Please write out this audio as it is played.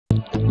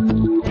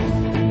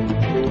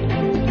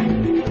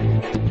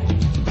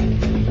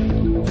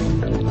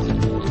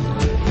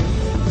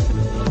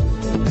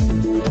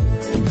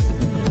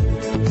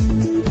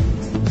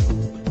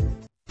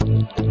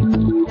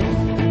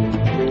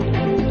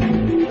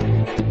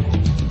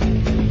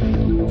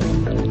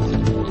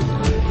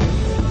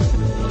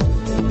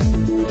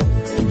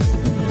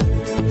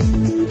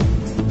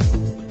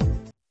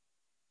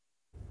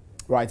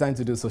right, time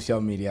to do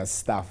social media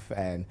stuff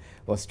and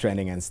what's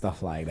trending and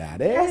stuff like that.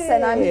 Yes,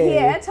 and I'm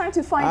here. Time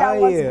to find out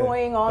what's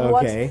going on,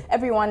 what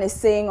everyone is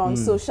saying on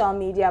social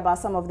media about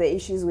some of the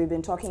issues we've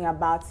been talking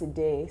about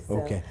today.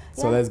 So,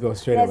 so let's go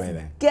straight away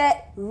then.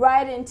 Get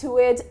right into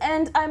it.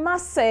 And I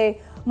must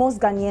say,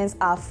 most Ghanaians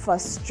are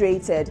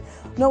frustrated.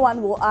 No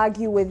one will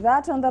argue with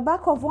that on the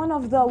back of one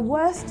of the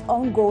worst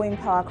ongoing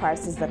power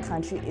crises the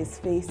country is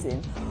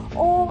facing.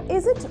 Or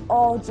is it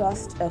all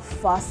just a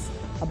fuss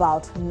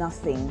about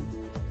nothing?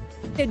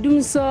 The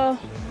dumsor,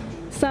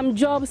 some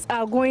jobs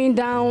are going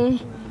down.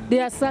 They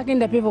are sucking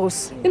the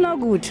peoples. It's not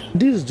good.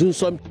 This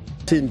dumsor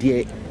thing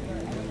there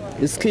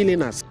is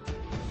killing us.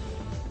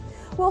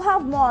 We'll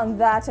have more on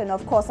that and,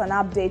 of course, an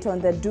update on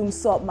the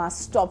dumsor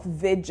must stop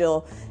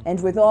vigil. And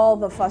with all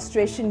the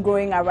frustration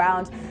going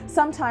around,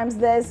 sometimes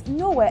there's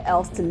nowhere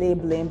else to lay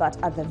blame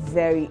but at the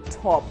very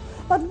top.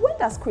 But when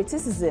does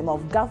criticism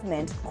of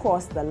government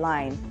cross the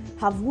line?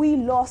 Have we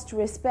lost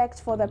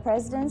respect for the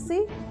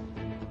presidency?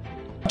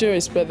 We do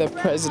respect the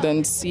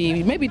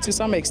presidency, maybe to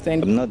some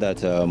extent. Not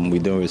that we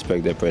don't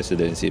respect the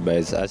presidency, but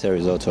it's as a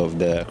result of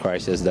the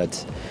crisis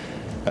that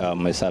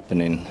is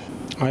happening.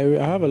 I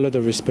have a lot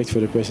of respect for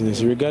the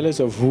presidency, regardless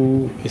of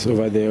who is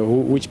over there,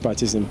 which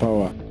party is in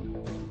power.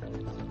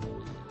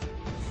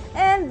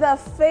 And the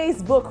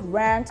Facebook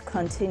rant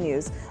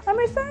continues. I'm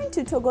referring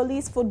to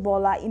Togolese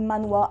footballer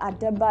Emmanuel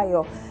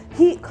Adebayo.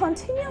 He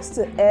continues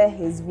to air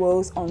his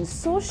woes on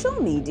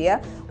social media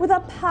with a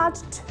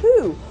part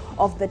 2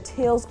 of the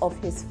tales of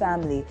his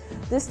family.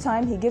 This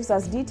time he gives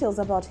us details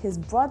about his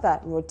brother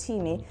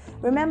Rotimi.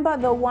 Remember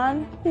the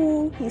one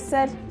who he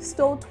said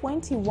stole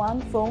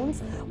 21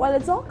 phones? Well,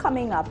 it's all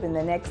coming up in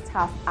the next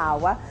half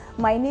hour.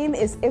 My name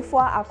is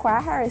Ifwa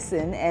Akwa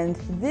Harrison and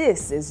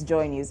this is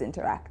Joy News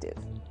Interactive.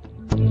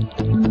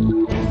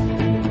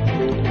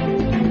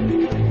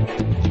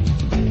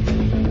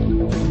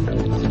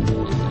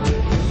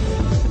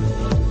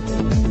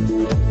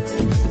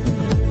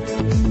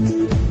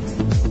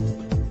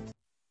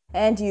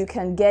 And you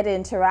can get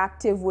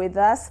interactive with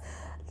us.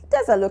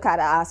 There's a look at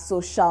our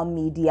social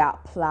media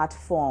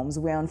platforms.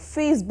 We're on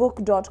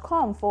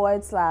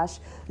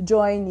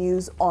facebook.com/Joy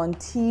News on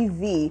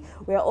TV.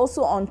 We're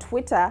also on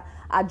Twitter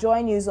at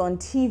Joy News on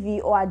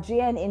TV or at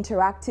JN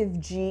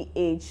Interactive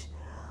GH.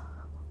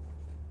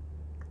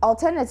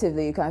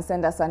 Alternatively, you can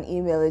send us an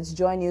email. It's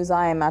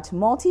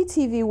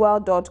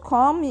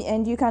joynewsim@multitvworld.com,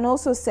 and you can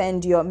also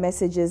send your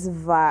messages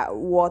via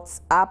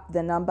WhatsApp.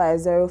 The number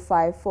is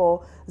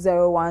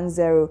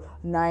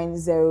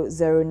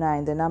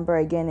 054-010-9009. The number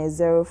again is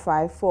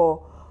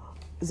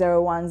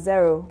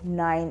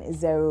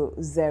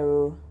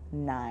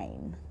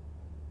 054-010-9009.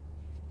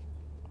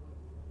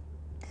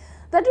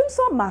 The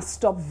dumsor must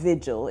stop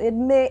vigil. It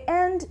may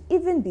end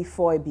even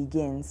before it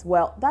begins.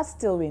 Well, that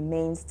still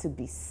remains to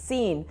be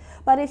seen.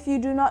 But if you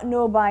do not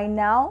know by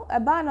now, a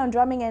ban on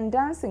drumming and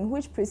dancing,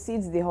 which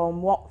precedes the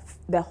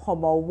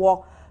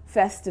Homo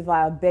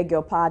Festival, beg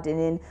your pardon,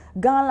 in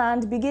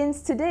Ghana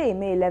begins today,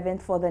 May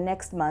 11th, for the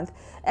next month.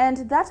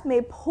 And that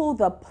may pull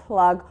the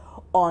plug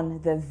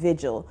on the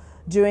vigil.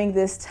 During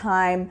this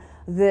time,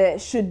 there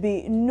should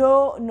be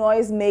no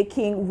noise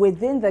making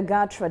within the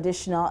Ga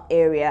traditional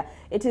area.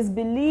 It is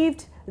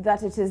believed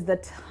that it is the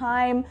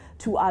time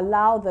to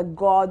allow the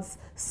gods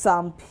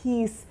some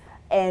peace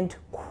and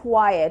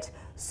quiet.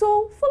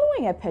 So,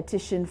 following a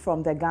petition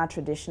from the Ga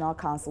Traditional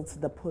Council to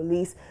the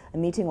police, a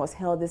meeting was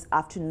held this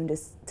afternoon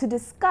to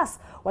discuss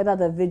whether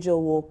the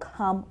vigil will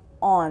come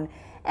on.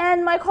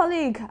 And my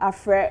colleague,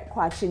 Afre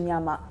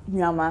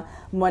Kwachinyama,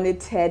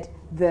 monitored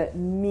the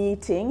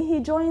meeting. He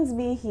joins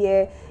me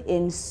here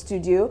in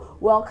studio.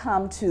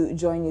 Welcome to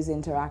Joy News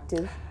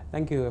Interactive.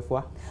 Thank you,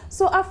 Efwa.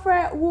 So,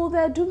 Afre, will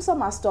the dumsor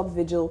must stop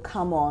vigil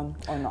come on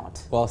or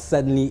not? Well,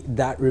 certainly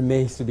that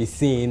remains to be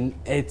seen.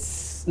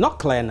 It's not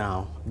clear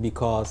now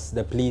because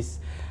the police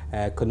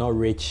could not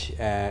reach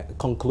a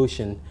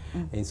conclusion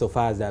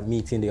insofar as that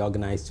meeting they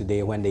organized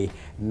today when they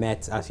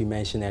met, as you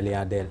mentioned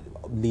earlier, the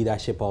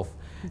leadership of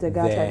the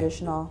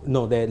traditional.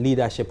 No, the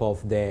leadership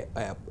of the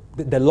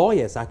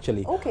lawyers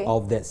actually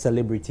of the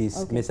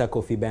celebrities, Mr.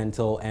 Kofi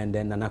Bento and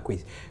then Nana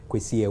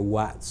Kwesi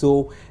Ewa.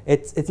 So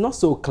it's not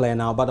so clear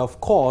now, but of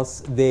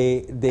course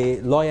the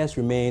lawyers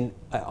remain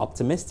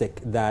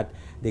optimistic that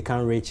they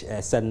can reach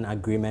a certain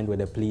agreement with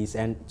the police.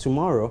 And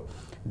tomorrow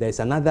there's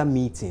another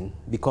meeting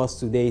because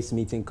today's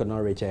meeting could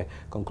not reach a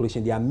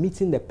conclusion. They are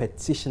meeting the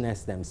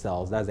petitioners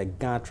themselves, that's the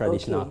Ghana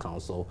Traditional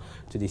Council,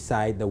 to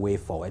decide the way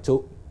forward.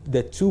 So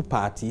the two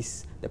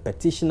parties, the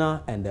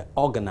petitioner and the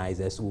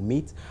organizers, will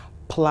meet,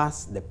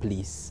 plus the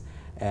police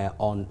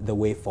on the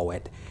way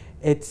forward.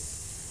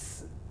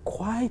 It's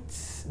quite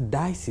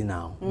dicey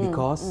now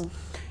because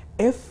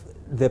if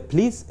the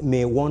police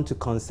may want to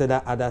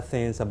consider other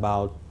things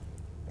about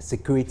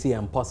security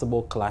and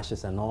possible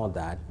clashes and all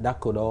that,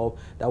 that will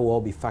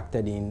all be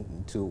factored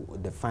into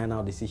the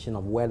final decision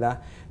of whether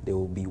they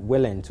will be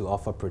willing to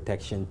offer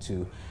protection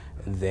to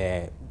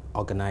the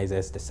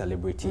organizers, the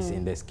celebrities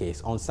in this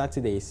case, on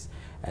Saturday's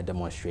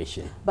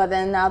demonstration. But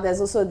then now there's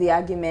also the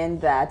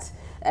argument that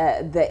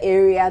the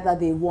area that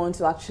they want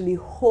to actually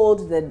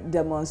hold the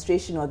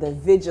demonstration or the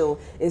vigil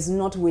is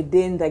not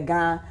within the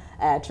Ghana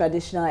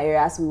traditional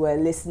areas we were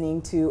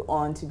listening to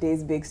on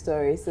today's big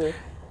story. So.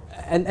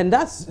 And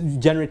that's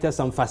generated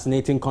some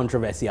fascinating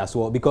controversy as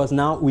well, because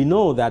now we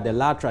know that the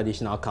La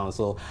Traditional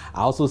Council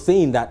are also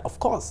saying that, of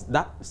course,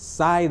 that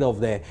side of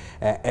the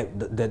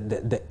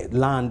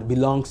land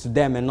belongs to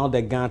them and not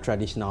the Ghana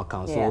Traditional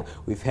Council. Yeah.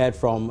 We've heard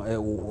from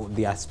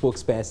their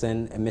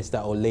spokesperson,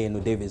 Mr.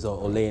 Olenu, Davis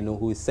Olenu,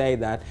 who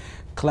said that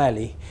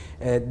clearly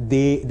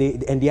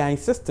they are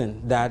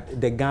insisting that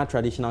the Ghana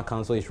Traditional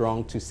Council is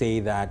wrong to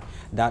say that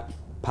that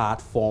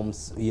part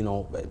forms, you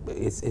know,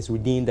 is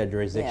within the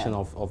jurisdiction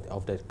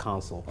of the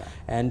council. Yeah.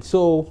 And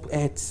so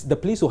it's the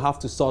police will have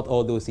to sort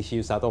all those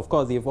issues out. Of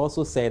course, they've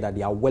also said that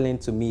they are willing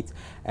to meet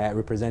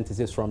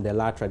representatives from the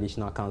La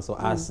Traditional Council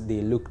as they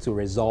look to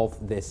resolve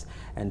this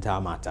entire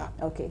matter.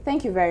 Okay,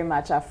 thank you very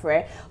much,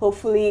 Afre.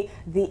 Hopefully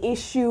the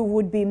issue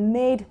would be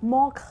made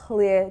more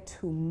clear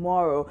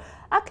tomorrow.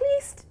 At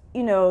least,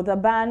 you know, the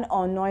ban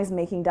on noise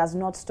making does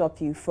not stop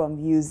you from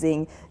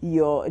using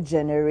your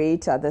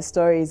generator. The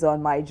story is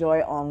on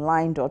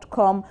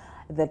myjoyonline.com.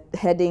 The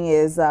heading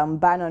is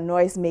ban on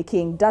noise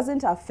making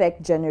doesn't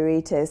affect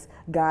generators,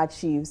 Ghana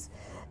chiefs.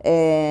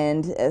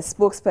 And a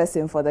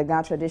spokesperson for the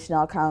Ghana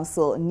Traditional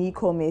Council,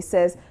 Nikome,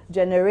 says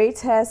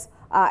generators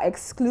are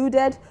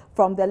excluded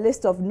from the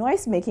list of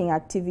noise-making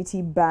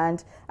activity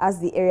banned as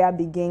the area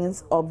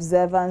begins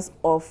observance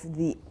of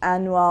the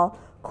annual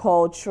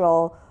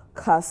cultural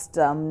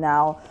custom.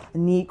 Now,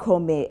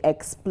 Nikome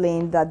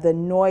explained that the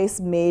noise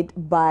made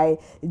by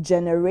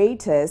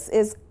generators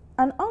is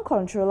an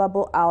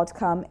uncontrollable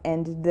outcome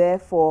and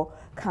therefore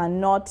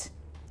cannot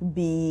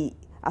be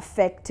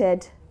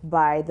affected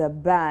by the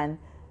ban.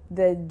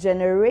 The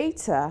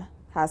generator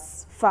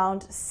has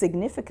found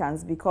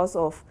significance because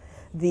of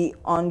the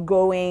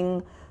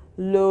ongoing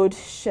load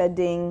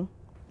shedding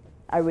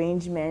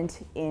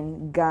arrangement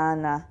in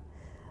Ghana.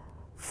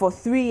 For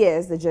 3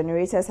 years, the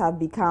generators have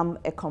become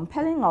a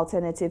compelling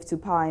alternative to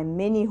power in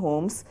many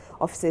homes,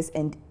 offices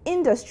and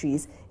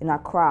industries in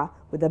Accra.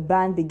 With the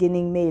ban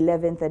beginning May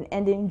 11th and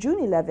ending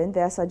June 11th,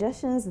 there are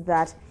suggestions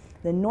that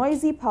the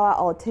noisy power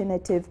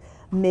alternative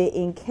may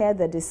incur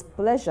the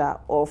displeasure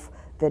of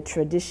the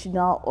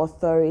traditional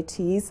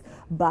authorities,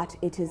 but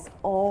it is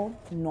all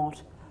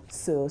not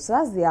so. So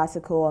that's the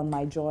article on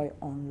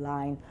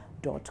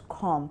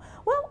myjoyonline.com.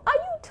 Well, are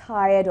you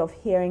tired of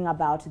hearing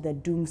about the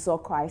dumsor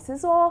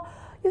crisis, or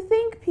you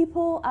think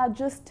people are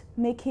just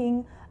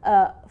making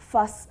a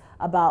fuss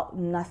about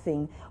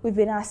nothing? We've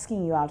been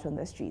asking you out on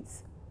the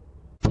streets.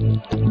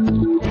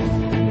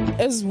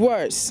 It's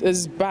worse.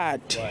 It's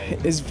bad.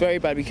 It's very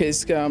bad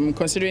because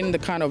considering the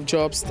kind of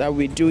jobs that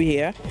we do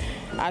here,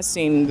 as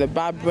in the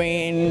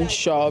barbering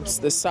shops,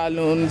 the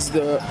salons,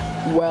 the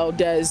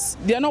welders,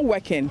 they're not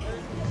working.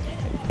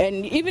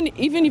 And even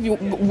if you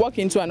walk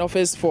into an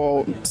office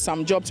for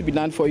some job to be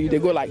done for you, they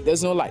go like,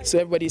 there's no light. So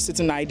everybody's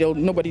sitting idle,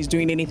 nobody's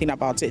doing anything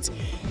about it.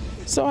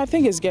 So I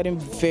think it's getting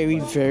very,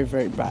 very,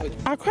 very bad.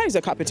 Accra is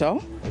the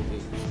capital,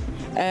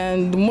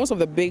 and most of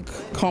the big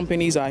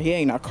companies are here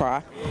in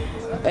Accra.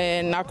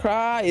 And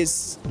Accra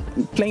is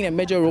playing a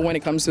major role when it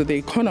comes to the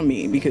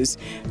economy because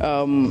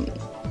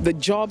the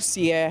jobs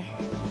here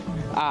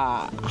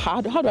are,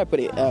 how do I put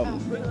it?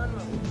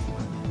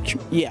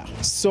 Yeah,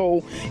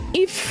 so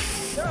if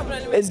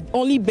it's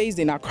only based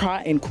in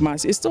Accra and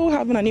Kumasi, it's still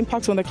having an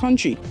impact on the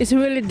country. It's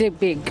really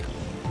big.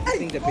 I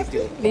think the big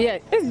deal. Yeah,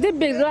 it's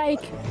big.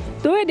 Like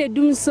the way they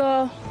do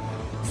so,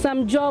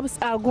 some jobs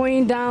are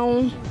going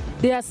down.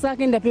 They are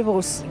sucking the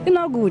peoples. It's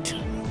not good.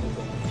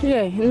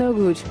 Yeah, no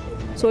good.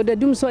 So the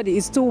dumsor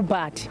is too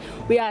bad.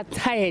 We are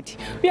tired.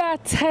 We are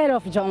tired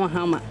of John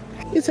Mahama.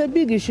 It's a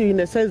big issue in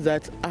the sense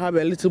that I have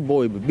a little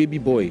boy, baby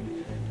boy,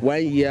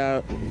 1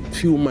 year,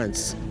 few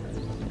months.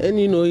 And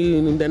you know,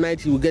 in the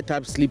night he will get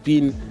up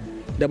sleeping.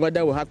 The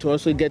mother will have to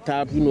also get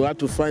up, you know, have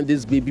to find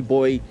this baby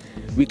boy.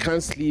 We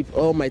can't sleep.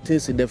 All my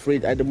things in the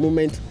fridge. At the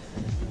moment,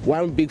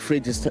 one big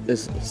fridge is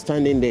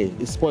standing there.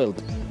 It's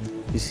spoiled.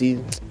 You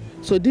see.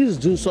 So this is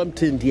doing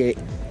something there.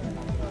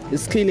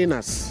 It's killing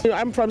us. You know,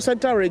 I'm from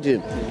Central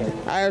Region.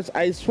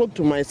 I spoke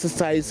to my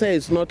sister. I said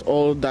it's not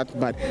all that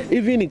bad.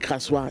 Even in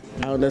Kaswa,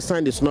 I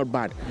understand it's not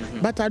bad.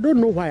 But I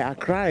don't know why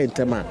Accra and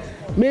Tema.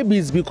 Maybe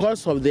it's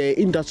because of the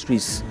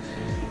industries.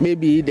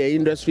 Maybe the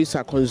industries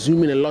are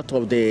consuming a lot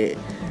of the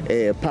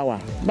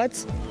power.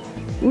 But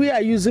we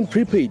are using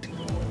prepaid.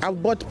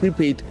 I've bought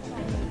prepaid.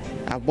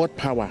 I've bought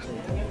power.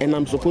 And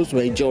I'm supposed to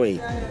enjoy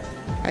it.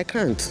 I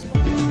can't.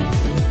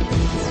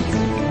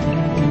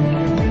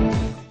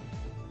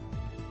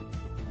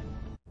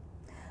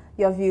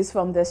 Your views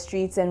from the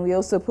streets, and we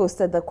also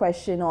posted the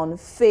question on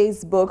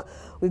Facebook.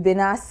 We've been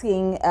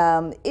asking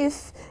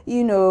if,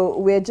 you know,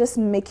 we're just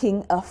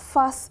making a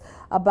fuss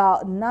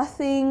about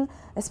nothing,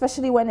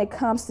 especially when it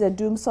comes to the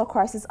dumsor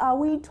crisis? Are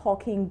we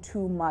talking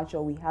too much,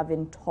 or we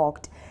haven't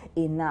talked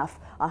enough?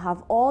 I'll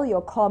have all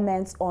your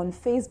comments on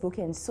Facebook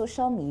and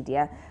social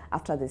media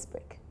after this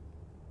break.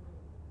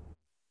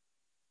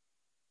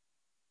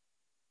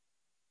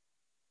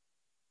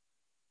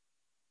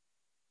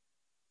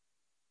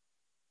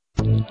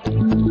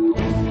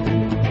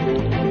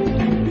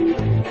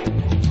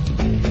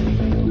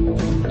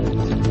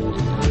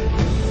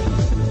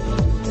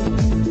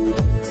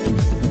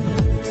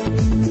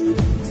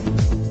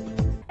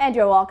 And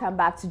you're welcome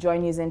back to Joy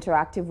News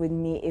Interactive with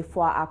me,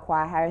 Ifwa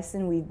Akwa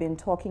Harrison. We've been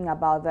talking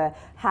about the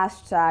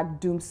hashtag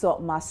dumsor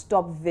must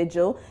stop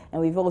vigil,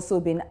 and we've also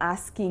been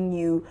asking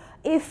you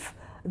if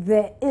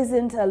there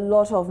isn't a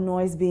lot of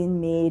noise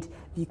being made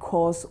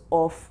because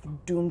of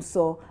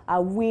dumsor.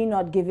 Are we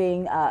not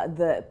giving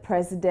the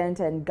president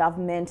and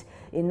government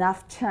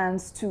enough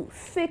chance to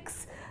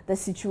fix the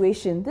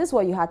situation? This is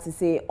what you had to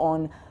say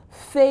on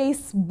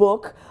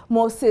Facebook.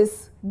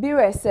 Moses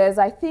Bire says,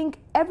 I think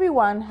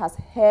everyone has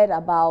heard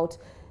about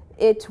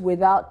it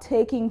without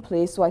taking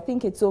place, so I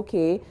think it's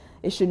okay.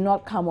 It should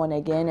not come on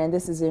again. And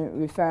this is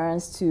in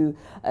reference to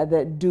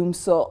the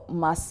dumsor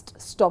must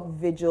stop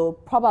vigil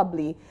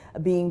probably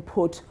being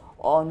put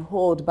on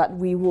hold, but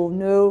we will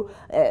know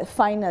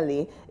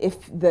finally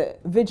if the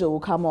vigil will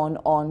come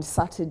on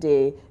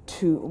Saturday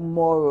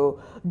tomorrow.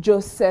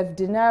 Joseph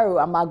Dinaro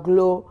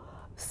Amaglo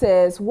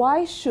says,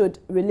 why should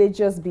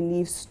religious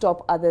beliefs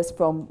stop others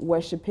from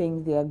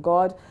worshipping their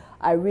God?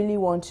 I really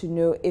want to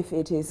know if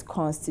it is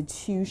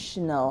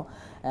constitutional.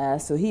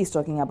 So he's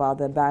talking about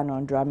the ban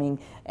on drumming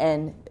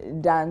and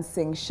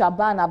dancing.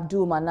 Shaban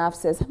Abdul Manaf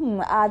says,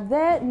 are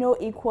there no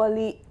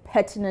equally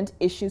pertinent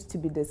issues to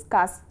be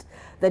discussed?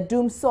 The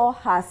dumsor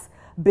has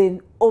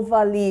been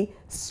overly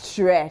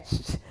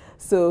stretched.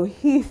 So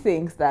he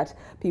thinks that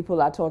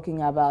people are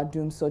talking about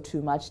dumsor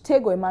too much.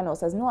 Tego Emmanuel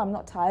says, no, I'm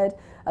not tired.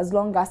 As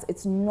long as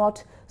it's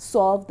not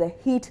solved, the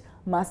heat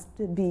must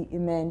be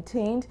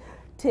maintained.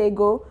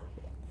 Tego,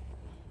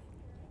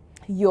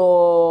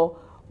 your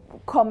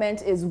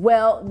comment is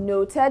well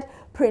noted.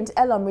 Print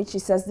Elam Richie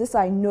says, this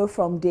I know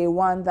from day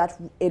one that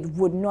it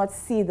would not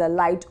see the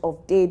light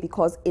of day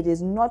because it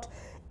is not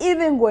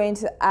even going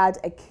to add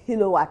a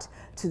kilowatt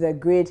to the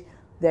grid.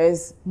 There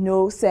is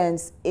no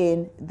sense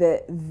in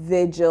the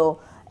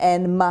vigil.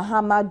 And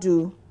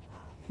Mahamadu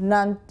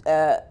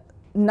Nantoma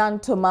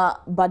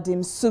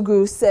Badim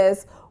Sugu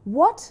says,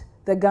 what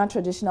the Ghana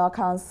Traditional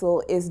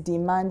Council is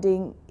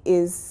demanding,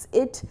 is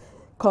it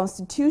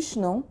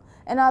constitutional?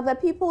 And are the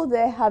people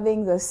there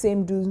having the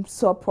same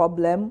dumsor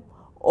problem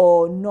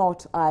or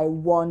not, I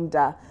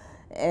wonder?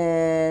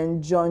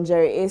 And John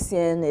Jerry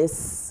Asian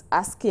is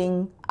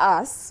asking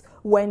us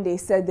when they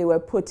said they were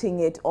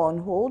putting it on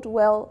hold.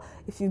 Well,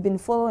 if you've been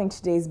following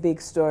today's big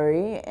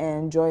story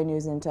and Joy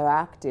News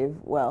Interactive,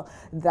 well,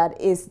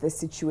 that is the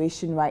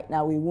situation right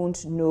now. We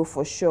won't know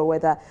for sure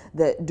whether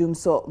the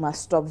dumsor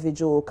must stop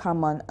vigil will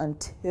come on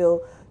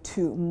until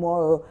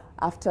tomorrow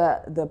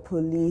after the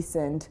police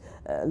and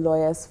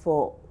lawyers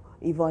for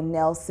Yvonne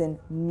Nelson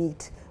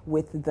meet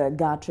with the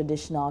Ghana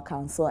Traditional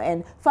Council.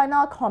 And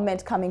final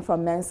comment coming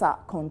from Mensa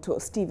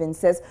Konto Stephen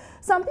says,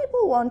 some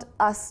people want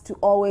us to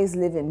always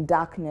live in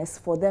darkness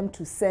for them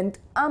to send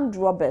armed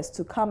robbers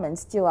to come and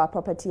steal our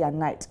property at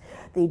night.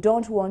 They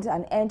don't want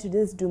an end to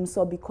this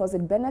dumsor because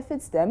it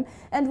benefits them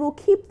and will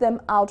keep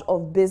them out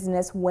of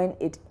business when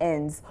it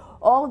ends.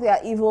 All their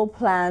evil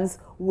plans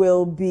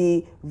will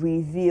be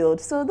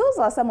revealed. So those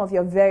are some of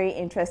your very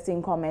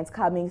interesting comments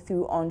coming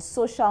through on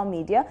social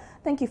media.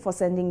 Thank you for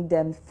sending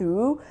them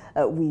through.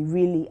 We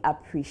really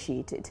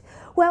appreciate it.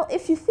 Well,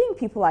 if you think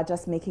people are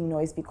just making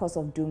noise because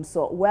of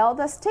dumsor, well,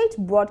 the state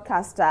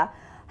broadcaster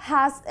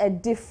has a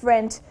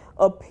different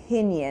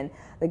opinion.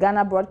 The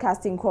Ghana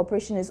Broadcasting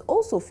Corporation is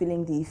also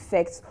feeling the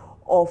effects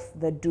of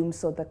the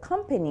dumsor. The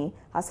company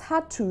has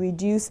had to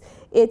reduce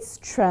its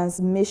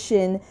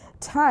transmission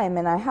time,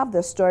 and I have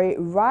the story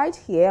right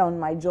here on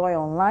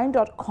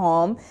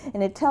myjoyonline.com,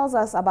 and it tells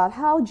us about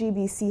how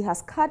GBC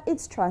has cut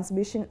its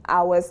transmission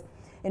hours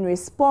in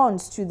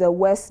response to the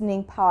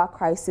worsening power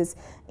crisis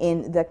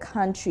in the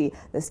country.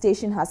 The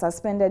station has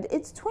suspended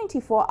its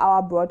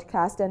 24-hour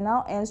broadcast and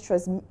now ends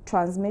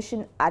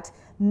transmission at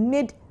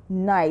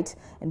midnight,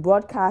 and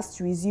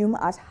broadcasts resume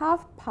at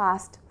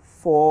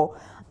 4:30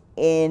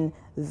 in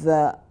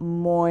the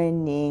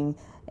morning.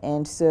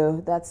 And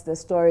so that's the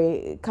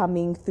story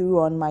coming through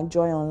on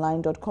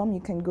myjoyonline.com.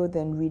 You can go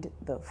there and read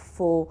the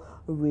full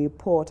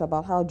report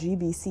about how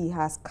GBC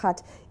has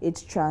cut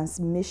its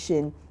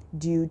transmission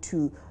due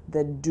to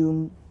the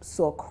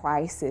dumsor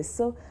crisis.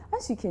 So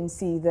as you can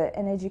see, the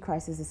energy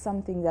crisis is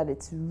something that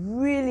it's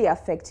really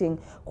affecting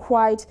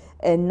quite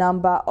a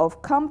number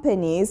of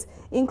companies,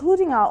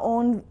 including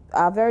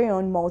our very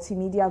own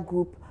Multimedia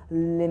Group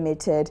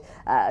Limited.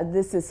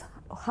 This is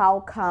how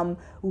come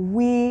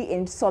we,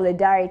 in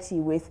solidarity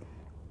with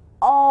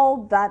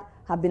all that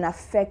have been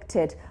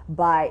affected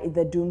by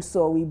the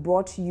dumsor. We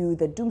brought you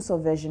the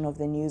dumsor version of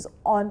the news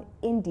on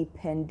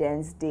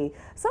Independence Day.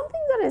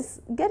 Something that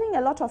is getting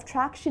a lot of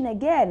traction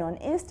again on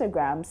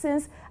Instagram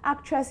since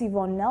actress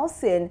Yvonne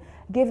Nelson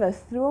gave a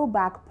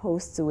throwback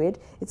post to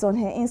it. It's on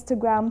her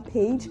Instagram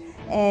page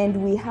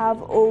and we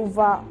have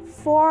over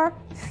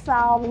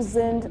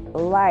 4,000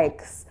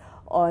 likes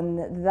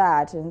on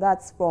that, and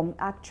that's from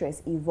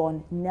actress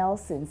Yvonne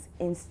Nelson's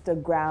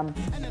Instagram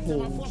page.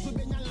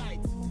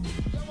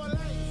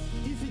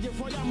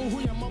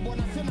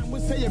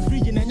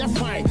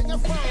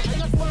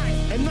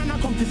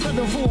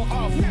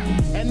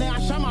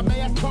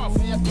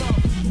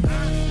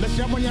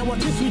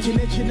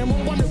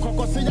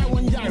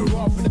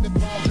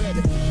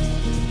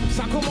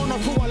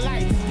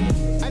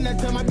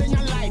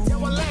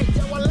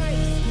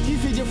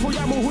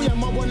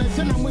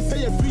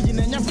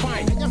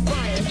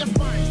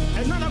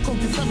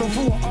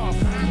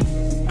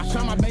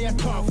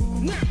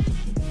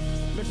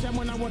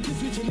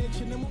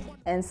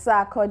 And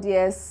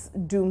Sarkodie's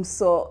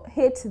dumsor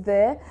hit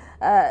there,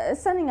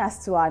 sending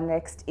us to our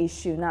next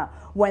issue. Now,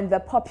 when the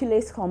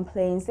populace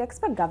complains, they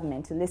expect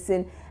government to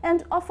listen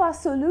and offer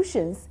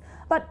solutions.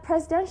 But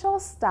presidential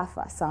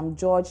staffer Sam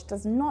George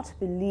does not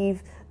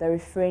believe the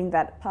refrain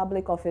that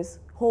public office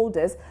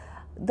holders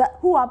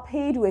who are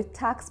paid with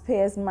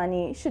taxpayers'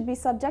 money should be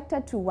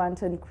subjected to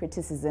wanton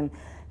criticism.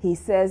 He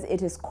says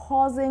it is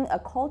causing a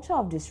culture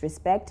of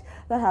disrespect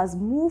that has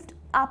moved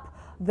up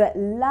the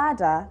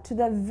ladder to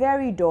the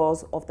very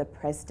doors of the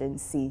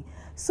presidency.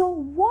 So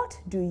what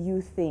do you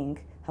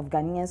think? Have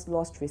Ghanaians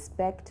lost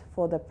respect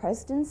for the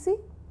presidency?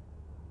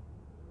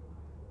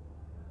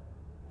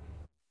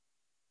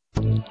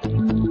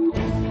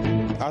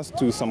 As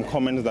to some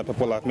comments that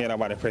people have made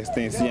about the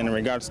presidency in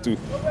regards to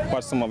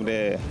what some of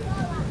the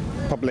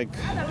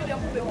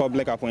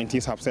public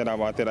appointees have said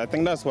about it, I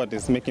think that's what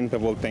is making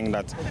people think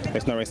that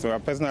there's no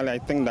respect. Personally, I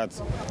think that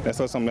there's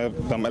also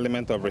some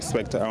element of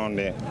respect around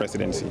the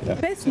presidency. Yeah.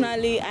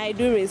 Personally, I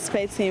do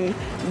respect him,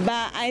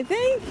 but I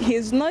think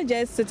he's not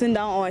just sitting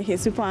down, or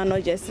his people are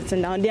not just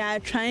sitting down. They are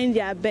trying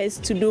their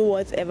best to do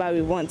whatever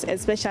we want,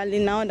 especially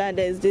now that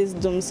there's this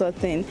dumsor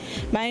thing.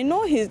 But I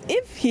know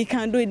if he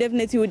can do it,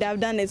 definitely would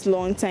have done it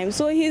long time.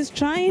 So he's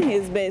trying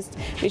his best.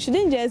 He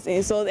shouldn't just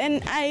insult.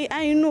 And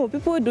I know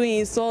people do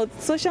insult.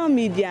 Social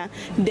media,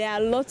 there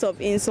are lots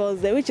of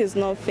insults there, which is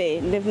not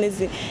fair.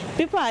 Definitely,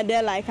 people are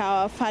there like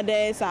our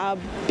fathers, our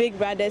big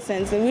brothers,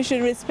 and so we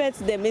should respect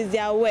them. It's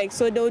their work,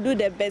 so they'll do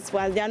their best for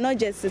us. They are not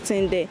just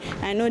sitting there.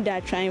 I know they are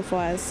trying for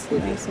us.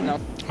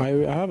 I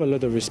have a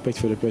lot of respect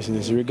for the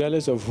presidency,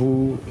 regardless of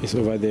who is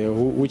over there,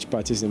 which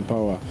party is in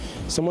power.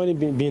 Somebody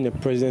being the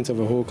president of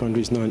a whole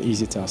country is not an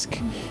easy task.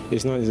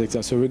 It's not an easy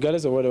task. So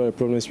regardless of whatever the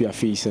problems we are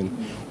facing,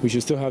 we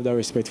should still have that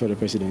respect for the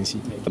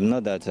presidency.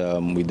 Not that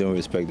we don't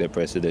respect the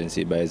presidency,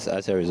 but it's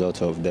as a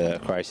result of the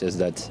crisis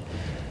that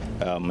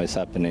is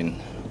happening,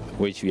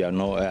 which we are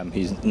not,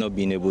 he's not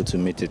being able to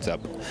meet it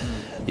up.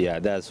 Yeah,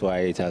 that's why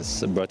it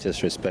has brought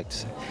his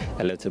respect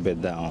a little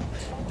bit down.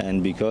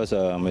 And because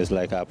it's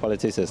like our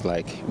politics is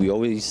like, we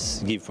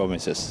always give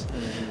promises.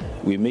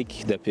 We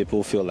make the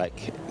people feel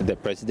like the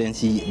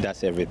presidency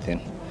does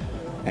everything.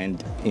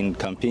 And in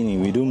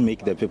campaigning, we do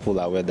make the people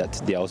aware that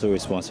they are also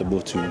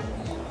responsible to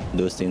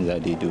those things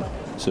that they do.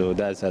 So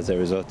that's as a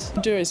result.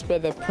 I do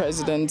respect the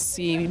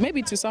presidency,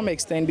 maybe to some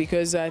extent,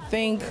 because I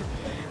think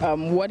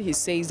what he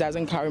says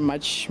doesn't carry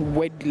much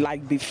weight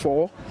like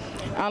before.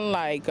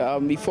 Unlike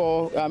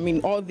before, I mean,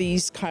 all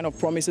these kind of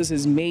promises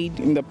he's made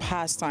in the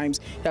past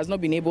times, he has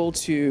not been able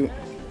to,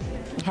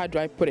 how do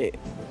I put it,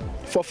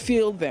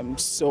 fulfill them.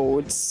 So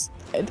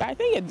I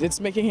think it's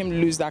making him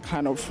lose that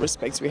kind of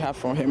respect we have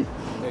for him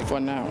for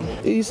now.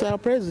 He's our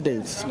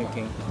president,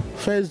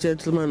 first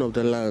gentleman of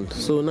the land,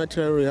 so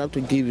naturally we have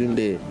to give him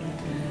the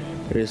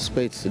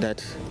respect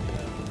that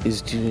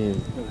is due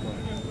him.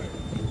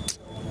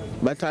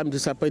 But I'm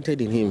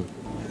disappointed in him.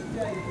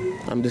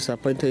 I'm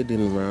disappointed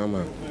in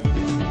Barima.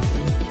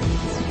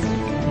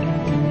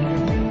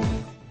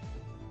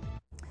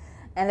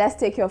 And let's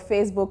take your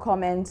Facebook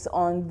comments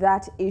on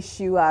that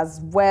issue as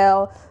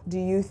well. Do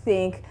you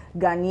think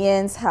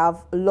Ghanaians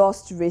have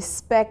lost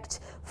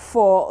respect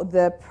for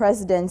the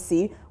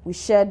presidency? We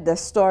shared the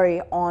story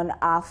on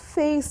our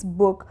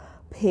Facebook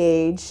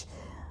page.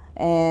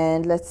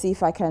 And let's see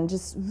if I can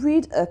just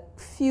read a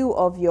few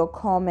of your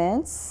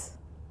comments.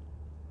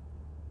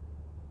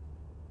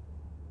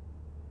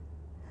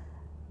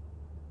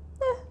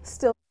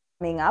 Still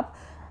coming up.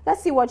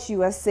 Let's see what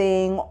you are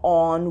saying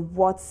on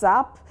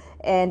WhatsApp.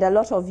 And a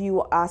lot of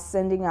you are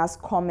sending us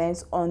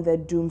comments on the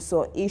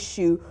dumsor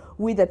issue.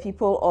 We, the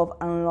people of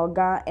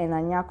Anloga and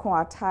Anyako,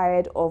 are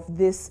tired of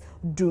this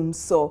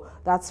dumsor.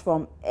 That's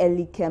from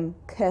Elikem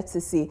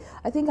Courtesy.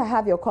 I think I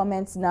have your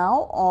comments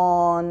now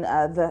on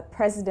the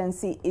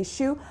presidency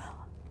issue.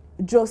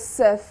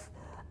 Joseph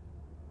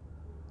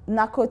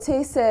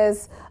Nakote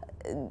says,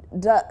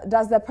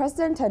 does the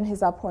president and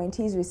his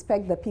appointees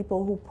respect the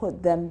people who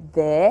put them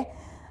there?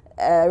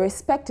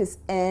 Respect is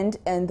earned,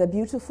 and the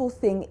beautiful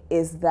thing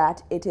is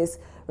that it is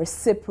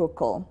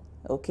reciprocal.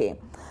 Okay.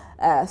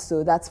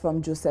 So that's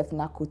from Joseph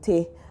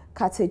Nakote.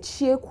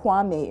 Katechie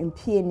Kwame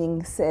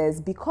Impiening says,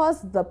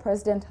 because the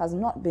president has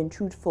not been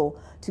truthful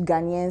to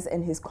Ghanaians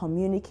and his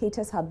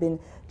communicators have been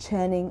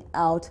churning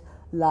out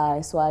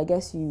lies. So I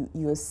guess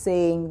you're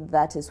saying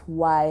that is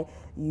why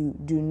you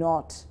do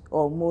not,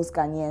 or most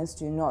Ghanaians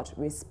do not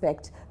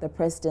respect the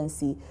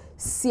presidency.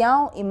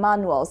 Xiao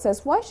Emmanuel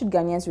says, why should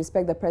Ghanaians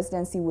respect the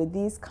presidency with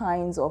these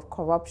kinds of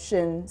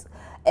corruptions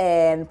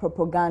and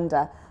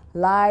propaganda,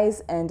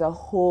 lies, and a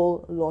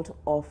whole lot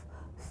of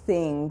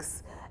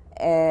things?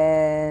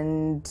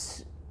 And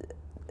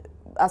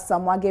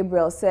Asamoah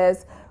Gabriel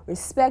says,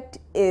 respect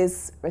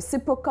is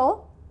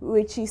reciprocal.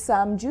 Richie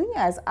Sam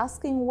Jr. is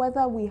asking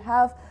whether we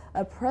have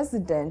a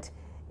president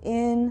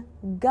in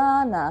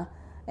Ghana.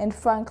 And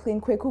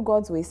Franklin Kweku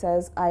Godsway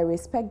says, I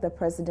respect the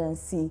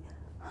presidency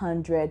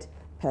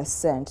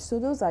 100%. So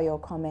those are your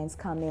comments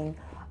coming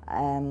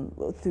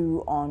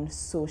through on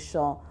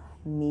social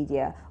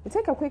media. We'll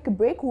take a quick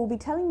break. We'll be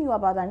telling you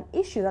about an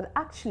issue that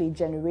actually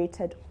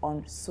generated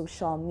on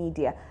social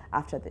media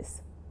after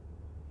this.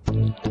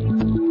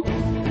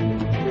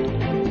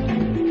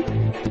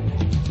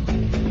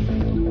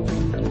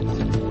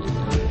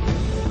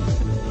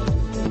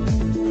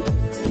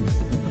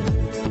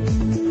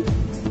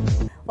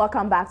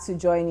 Welcome back to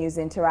Joy News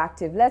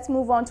Interactive. Let's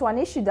move on to an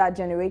issue that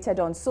generated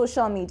on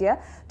social media.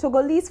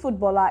 Togolese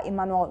footballer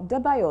Emmanuel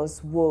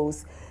Debayo's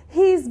woes.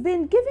 He's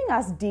been giving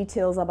us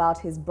details about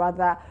his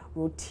brother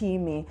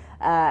Rotimi.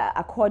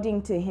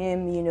 According to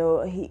him, you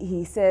know,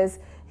 he says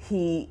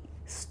his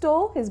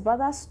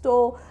brother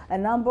stole a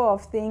number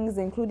of things,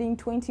 including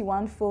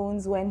 21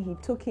 phones when he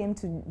took him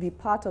to be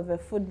part of a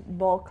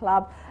football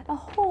club, a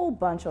whole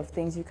bunch of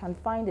things. You can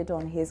find it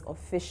on his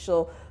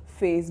official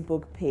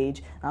Facebook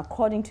page.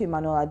 According to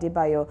Emmanuel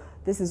Adebayo,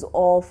 this is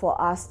all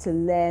for us to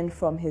learn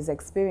from his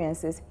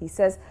experiences. He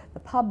says the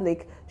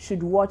public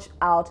should watch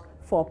out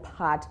for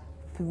part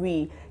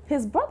 3.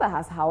 His brother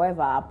has,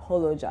 however,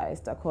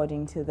 apologized,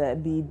 according to the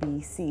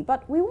BBC.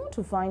 But we want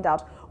to find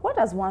out, where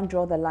does one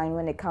draw the line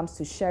when it comes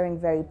to sharing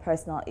very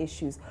personal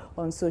issues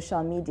on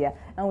social media?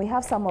 And we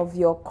have some of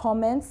your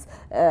comments.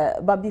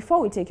 But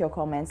before we take your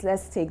comments,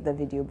 let's take the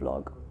video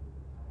blog.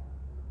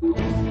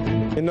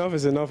 Enough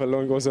is enough. It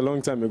was a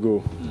long time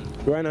ago.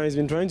 Right now, he's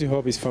been trying to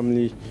help his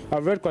family.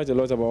 I've read quite a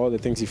lot about all the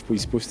things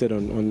he's posted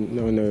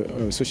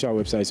on social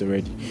websites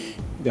already.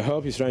 The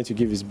help he's trying to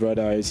give his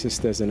brother, his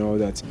sisters, and all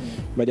that.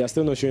 But they are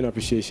still not showing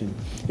appreciation.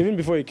 Even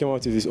before he came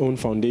out with his own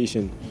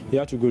foundation, he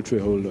had to go through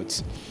a whole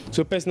lot.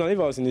 So personally, if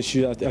I was in his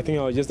shoes, I think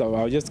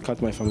I'll just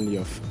cut my family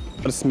off.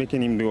 What's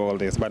making him do all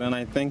this? But then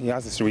I think he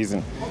has his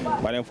reason.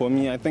 But then for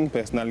me, I think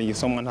personally,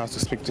 someone has to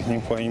speak to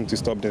him for him to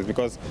stop this,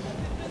 because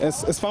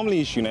it's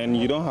family issue, and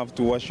you don't have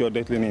to wash your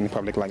dirty linen in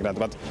public like that.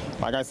 But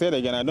like I said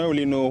again, I don't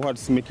really know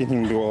what's making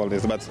him do all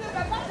this. But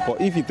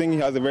if you think he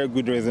has a very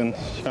good reason,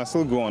 you can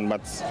still go on.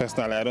 But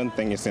personally, I don't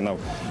think it's enough.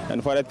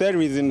 And for the third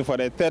reason, for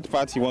the third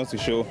part he wants to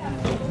show,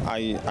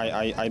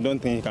 I don't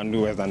think he can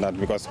do worse than that,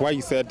 because what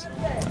he said,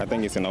 I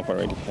think it's enough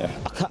already. Yeah.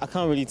 I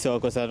can't really tell,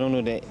 because I don't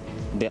know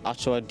the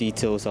actual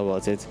details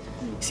about it.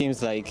 It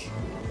seems like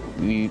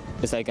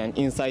it's like an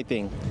inside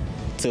thing.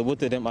 So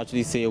both of them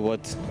actually say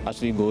what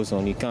actually goes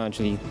on. You can't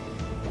actually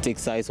take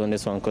sides on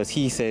this one, because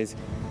he says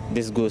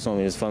this goes on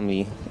with his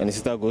family, and the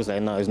sister goes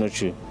like, no, it's not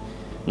true.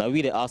 Now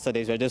we the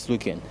outsiders, we're just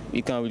looking.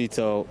 We can't really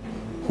tell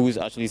who's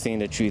actually saying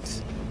the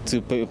truth. To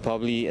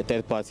probably a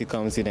third party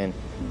comes in and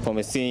from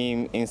the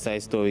same inside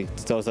story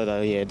tells us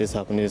that, yeah, this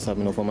happened,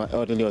 or from an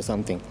elderly or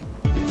something.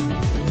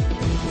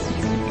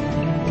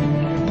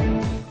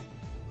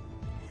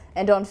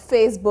 And on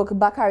Facebook,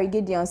 Bakari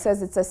Gideon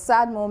says it's a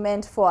sad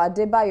moment for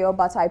Adebayo,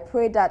 but I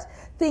pray that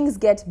things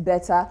get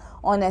better.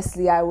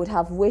 Honestly, I would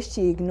have wished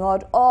he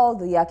ignored all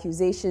the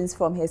accusations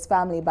from his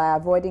family by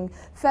avoiding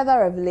further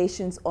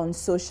revelations on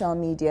social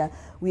media.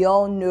 We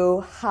all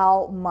know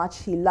how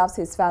much he loves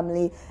his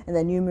family and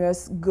the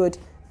numerous good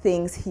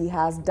things he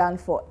has done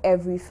for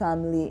every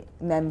family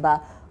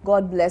member.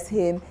 God bless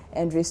him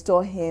and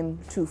restore him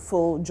to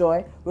full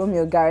joy.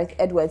 Romeo Gareth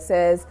Edwards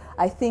says,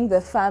 I think the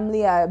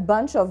family are a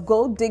bunch of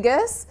gold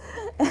diggers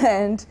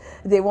and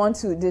they want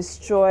to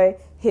destroy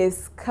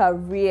his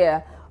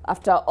career.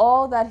 After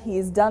all that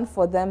he's done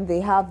for them,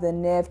 they have the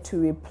nerve to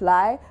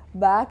reply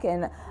back,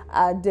 and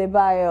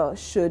Adebayo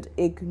should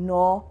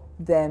ignore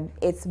them.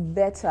 It's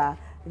better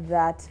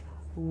that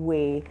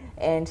way.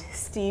 And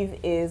Steve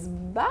is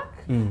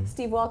back.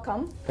 Steve,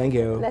 welcome. Thank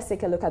you. Let's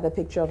take a look at the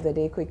picture of the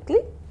day quickly.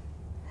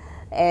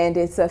 And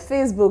it's a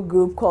Facebook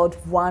group called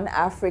One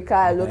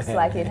Africa. It looks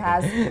like it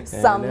has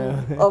some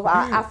of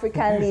our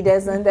African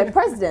leaders and the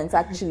presidents,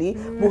 actually.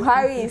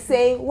 Buhari is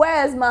saying,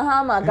 where's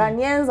Mahama?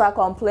 Ghanaians are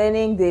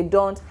complaining they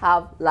don't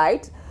have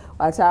light.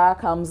 Ouattara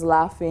comes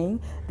laughing.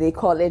 They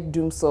call it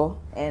dumsor.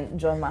 And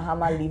John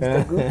Mahama leaves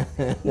the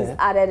group. He's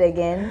added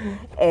again,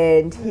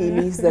 and he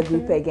leaves the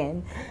group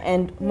again.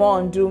 And more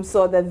on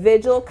dumsor. The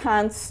vigil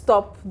can't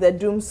stop the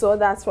dumsor.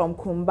 That's from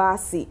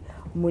Kumbasi.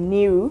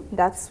 Muniru,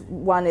 that's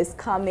one is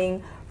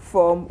coming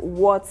from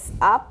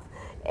WhatsApp.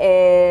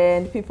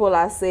 And people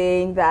are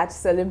saying that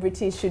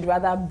celebrities should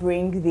rather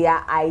bring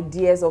their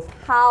ideas of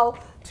how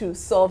to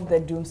solve the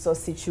dumsor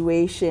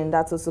situation.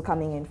 That's also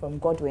coming in from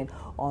Godwin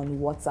on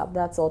WhatsApp.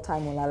 That's all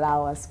time will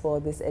allow us for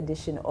this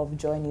edition of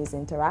Joy News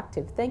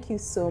Interactive. Thank you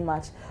so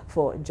much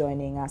for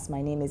joining us.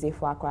 My name is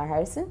Ifwakwa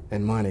Harrison.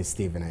 And mine is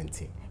Stephen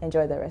Anti.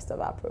 Enjoy the rest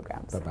of our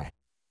programs. Bye-bye.